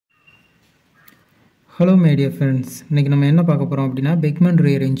Hello my dear friends. இன்னைக்கு நம்ம என்ன பார்க்க போறோம் அப்படினா beckmann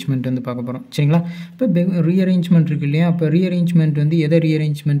rearrangement வந்து பார்க்க போறோம். சரிங்களா? இப்போ rearrangement இருக்கு இல்லையா? அப்ப rearrangement வந்து எதை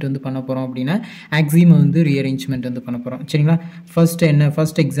rearrangement வந்து பண்ண போறோம் அப்படினா axiom வந்து rearrangement வந்து பண்ண போறோம். சரிங்களா?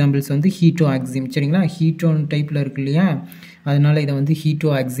 first examples வந்து heto axiom. சரிங்களா? heto டைப்ல இருக்கு இல்லையா? அதனால இத வந்து heto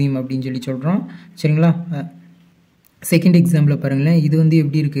axiom அப்படினு சொல்லி சொல்றோம். சரிங்களா? செகண்ட் எக்ஸாம்பிள் பாருங்களேன். இது வந்து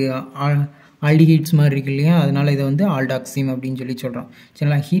எப்படி இருக்கு? ஆல்டிஹைட்ஸ் மாதிரி இருக்கு இல்லையா? அதனால இதை வந்து ஆல்டாக்சிம் அப்படின்னு சொல்லி சொல்கிறோம்.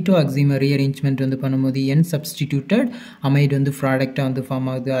 சரிங்களா? ஹீட்டோ அக்சிம் ரீஅரேஞ்ச்மெண்ட் வந்து பண்ணும்போது என் சப்ஸ்டிடியூட்டட் அமைடு வந்து ப்ராடக்டாக வந்து ஃபார்ம்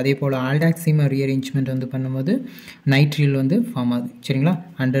ஆகுது. அதே போல் ஆல்டாக்சிம் ரீஅரேஞ்ச்மெண்ட் வந்து பண்ணும்போது நைட்ரில் வந்து ஃபார்ம் ஆகுது. சரிங்களா?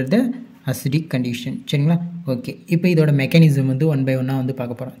 Under the acidic condition. சரிங்களா? ஓகே, இப்போ இதோட மெக்கானிசம் வந்து ஒன் பை ஒன்னாக வந்து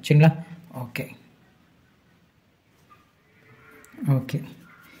பார்க்க போகிறோம். சரிங்களா? Okay okay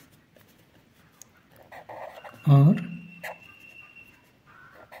or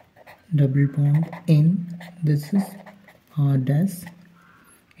double bond in this is R dash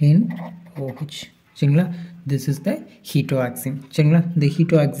in OH. சரிங்களா? this is the heto axiom. சரிங்களா? இந்த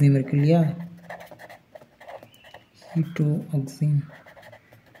heto axiom இருக்கு இல்லையா? heto axiom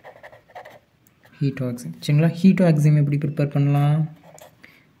சரிங்களா? heto axiom எப்படி ப்ரிப்பேர் பண்ணலாம்?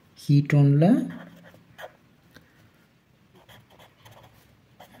 ஹீட்டோன்ல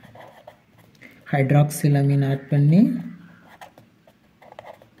ஹைட்ராக்சிலமீன் ஆட் பண்ணி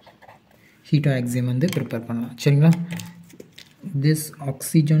ஹீட்டோ axiom வந்து ப்ரிப்பேர் பண்ணலாம். சரிங்களா? this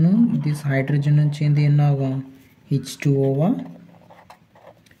ஆக்சிஜனும் this ஹைட்ரஜனும் சேர்ந்து என்ன ஆகும்? H2O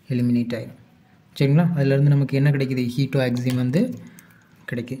எலிமினேட் ஆகும். சரிங்களா? அதிலிருந்து நமக்கு என்ன கிடைக்குது? ஹீட்டோ axiom வந்து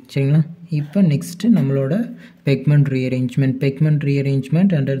கிடைக்குது. சரிங்களா? இப்போ நெக்ஸ்ட் நம்மளோட beckmann rearrangement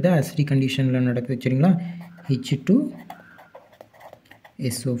under the acidic கண்டிஷனில் நடக்குது. சரிங்களா?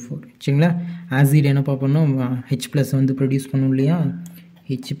 H2SO4. சரிங்களா? ஆசிட் என்ன பார்ப்போம்? H+ வந்து ப்ரொடியூஸ் பண்ணும் இல்லையா?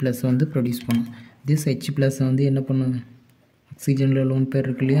 H+ வந்து ப்ரொடியூஸ் பண்ணும். திஸ் H+ வந்து என்ன பண்ணும்? ஆக்சிஜனில் லோன் பேர்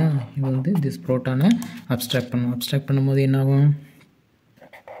இருக்கு இல்லையா? இது வந்து திஸ் புரோட்டானை அப்ஸ்ட்ராக்ட் பண்ணும். அப்ஸ்ட்ராக்ட் பண்ணும்போது என்ன ஆகும்?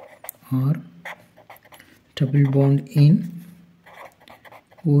 ஆர் டபுள் பாண்ட் இன்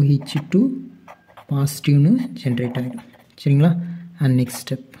OH2 பாசிட்டிவ்னு ஜென்ரேட் ஆகிடும். சரிங்களா? அண்ட்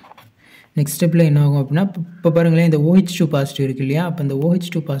நெக்ஸ்ட் ஸ்டெப்பில் என்ன ஆகும் அப்படின்னா, இப்போ பாருங்களேன், இந்த OH2 பாசிட்டிவ் இருக்குது இல்லையா? அப்போ இந்த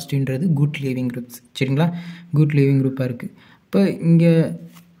OH2 பாசிட்டிவ்ன்றது குட் லீவிங் குரூப்ஸ். சரிங்களா? குட் லீவிங் குரூப்பாக இருக்குது. இப்போ இங்கே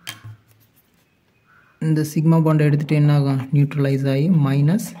இந்த சிக்மா பாண்டை எடுத்துகிட்டு என்ன ஆகும்? நியூட்ரலைஸ் ஆகி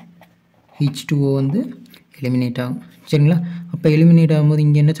 -H2O வந்து எலிமினேட் ஆகும். சரிங்களா? அப்போ எலிமினேட் ஆகும்போது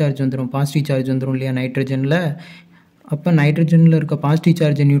இங்கே என்ன சார்ஜ் வந்துடும்? பாசிட்டிவ் சார்ஜ் வந்துடும் இல்லையா நைட்ரஜனில்? அப்போ நைட்ரஜனில் இருக்க பாசிட்டிவ்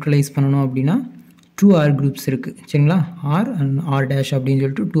சார்ஜை நியூட்ரலைஸ் பண்ணணும் அப்படின்னா 2 R குரூப்ஸ் இருக்குது. சரிங்களா? R அண்ட் R டேஷ் அப்படின்னு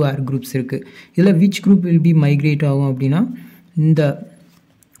சொல்லிட்டு 2 R குரூப்ஸ் இருக்குது. இதில் which group will be migrate ஆகும் அப்படின்னா, இந்த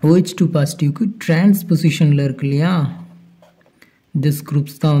OH2 பாசிட்டிவ்க்கு டிரான்ஸ்பொசிஷனில் இருக்கு இல்லையா? திஸ்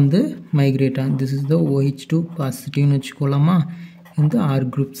குரூப்ஸ் தான் வந்து மைக்ரேட் ஆகும். This is the OH2 பாசிட்டிவ்னு வச்சுக்கொள்ளாமா? இந்த R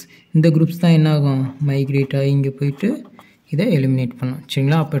குரூப்ஸ், இந்த குரூப்ஸ் தான் என்ன ஆகும்? மைக்ரேட் ஆகி இங்கே போயிட்டு இதை எலிமினேட் பண்ணணும்.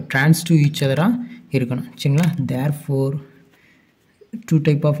 சரிங்களா? அப்போ ட்ரான்ஸ் டு ஈச் அதராக இருக்கணும். சரிங்களா? Therefore 2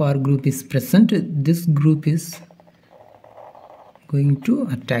 type of R group is present. This group is going to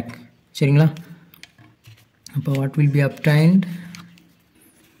attack. சரிங்களா? அப்போ what will be obtained?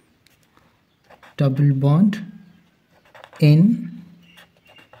 Double bond in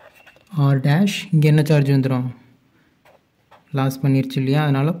R dash. இங்கே என்ன சார்ஜ் வந்துடும்? லாஸ் பண்ணிருச்சு இல்லையா?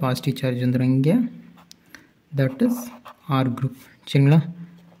 அதனால் பாசிட்டிவ் சார்ஜ் வந்துடும் இங்கே. That is R group. சரிங்களா?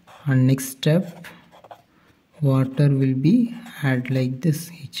 and next step, water will be add like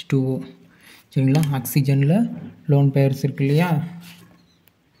this H2O. சரிங்களா? ஆக்சிஜனில் லோன் பேர்ஸ் இருக்கு இல்லையா?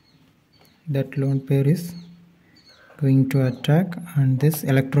 that lone pair is going to attack and this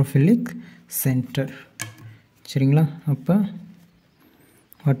electrophilic center. சரிங்களா? அப்போ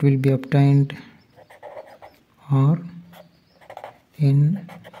what will be obtained? R in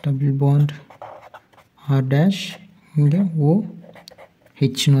double bond R dash இங்கே OHன்னு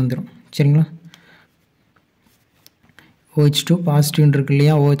வந்துடும். சரிங்களா? OH2 பாசிட்டிவ்னு இருக்கு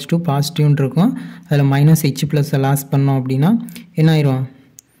இல்லையா? OH2 பாசிட்டிவ்னு இருக்கும். அதில் -H+ லாஸ் பண்ணோம் அப்படின்னா என்ன ஆயிரும்?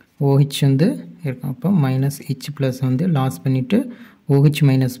 OH வந்து இருக்கும். அப்போ -H+ வந்து லாஸ் பண்ணிவிட்டு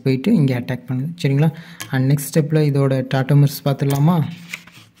OH- போயிட்டு இங்கே அட்டாக் பண்ணுது. சரிங்களா? அண்ட் நெக்ஸ்ட் ஸ்டெப்பில் இதோட டாட்டோமர்ஸ் பார்த்துடலாமா?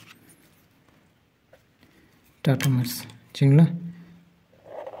 டாட்டோமர்ஸ். சரிங்களா?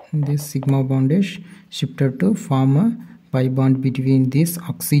 this sigma bond is shifted to form a pi bond between this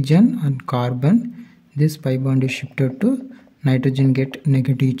oxygen and carbon. This pi bond is shifted to nitrogen get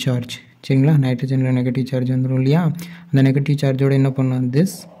negative charge. சரிங்களா? நைட்ரஜனில் நெகட்டிவ் சார்ஜ் வந்துடும் இல்லையா? அந்த நெகட்டிவ் சார்ஜோடு என்ன பண்ணும்?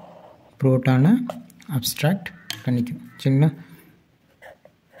 திஸ் புரோட்டானை அப்ஸ்ட்ராக்ட் பண்ணிக்கும். சரிங்களா?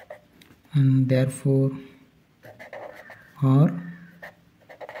 and therefore R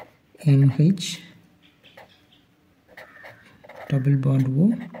NH double bond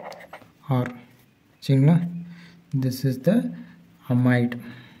O R. சரிங்களா. this is the amide.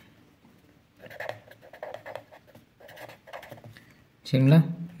 சரிங்களா.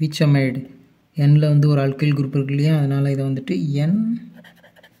 which amide? Nல வந்து ஒரு alkyl group இருக்கு இல்லையா, அதனால இதை வந்துட்டு N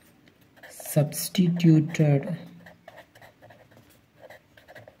substituted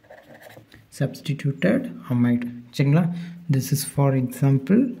amide. சரிங்களா. this is for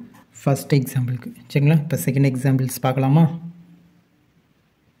example first exampleக்கு. சரிங்களா. இப்போ second examples பார்க்கலாமா.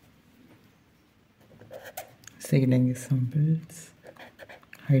 second examples,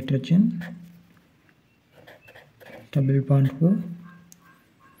 hydrogen double bond for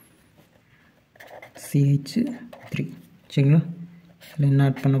CH3. சரிங்களா. இதில் என்ன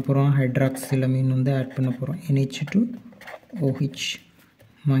ஆட் பண்ண போகிறோம், ஹைட்ராக்சிலமீன் வந்து ஆட் பண்ண போகிறோம். NH2OH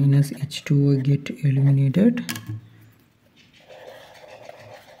minus H2O get eliminated,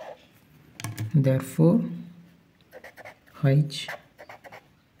 therefore HCH3NOH.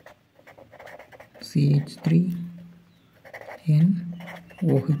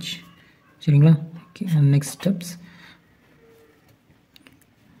 சரிங்களா. Okay, next steps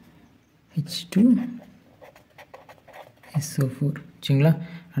H2SO4. சரிங்களா.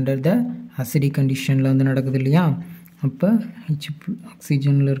 அண்டர் த அசிடிக் கண்டிஷனில் வந்து நடக்குது இல்லையா, அப்போ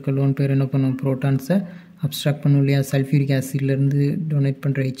ஆக்சிஜனில் இருக்க லோன் பேர் என்ன பண்ணும், ப்ரோட்டான்ஸை அப்ஸ்ட்ராக்ட் பண்ணும் இல்லையா, சல்ஃபியூரிக் ஆசிட்லேருந்து டொனேட்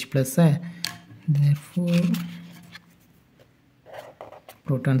பண்ணுற H+-ஐ. தேர்ஃபோர்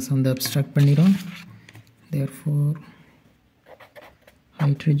ப்ரோட்டான்ஸ் வந்து அப்ஸ்ட்ராக்ட் பண்ணிடும். Therefore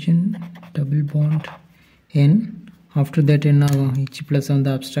hydrogen double bond N. After that என்ன ஆகும், H+ வந்து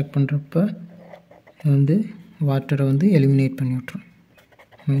அப்ஸ்ட்ராக்ட் பண்ணுறப்ப வந்து வாட்டரை வந்து எலிமினேட் பண்ணி விட்ரும்.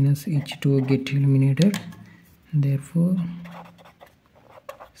 Minus H2O get eliminated, therefore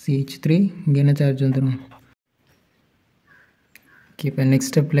CH3. இங்கே என்ன சார்ஜ் வந்துடும். ஓகே, இப்போ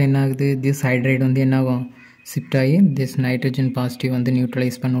நெக்ஸ்ட் ஸ்டெப்பில் என்ன ஆகுது, திஸ் ஹைட்ரைட் வந்து என்ன ஆகும், ஷிஃப்ட் ஆகி திஸ் நைட்ரஜன் பாசிட்டிவ் வந்து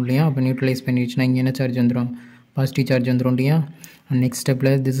நியூட்ரலைஸ் பண்ணும் இல்லையா. அப்போ நியூட்ரலைஸ் பண்ணிடுச்சுன்னா இங்கே என்ன சார்ஜ் வந்துடும், பாசிட்டிவ் சார்ஜ் வந்துடும் இல்லையா. நெக்ஸ்ட்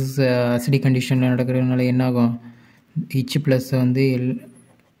ஸ்டெப்பில் திஸ் இஸ் அசிடிக் கண்டிஷனில் நடக்கிறதுனால என்ன ஆகும், H+ வந்து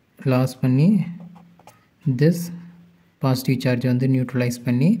லாஸ் பண்ணி திஸ் பாசிட்டிவ் சார்ஜ் வந்து நியூட்ரலைஸ்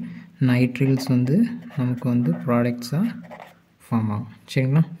பண்ணி நைட்ரில்ஸ் வந்து நமக்கு வந்து ப்ராடக்ட்ஸாக ஃபார்ம் ஆகும்.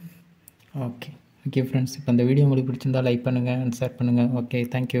 சரிங்களா. ஓகே ஃப்ரெண்ட்ஸ், இப்போ இந்த வீடியோ உங்களுக்கு பிடிச்சிருந்தால் லைக் பண்ணுங்கள் அண்ட் ஷேர் பண்ணுங்கள். Okay,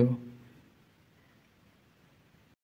 thank you.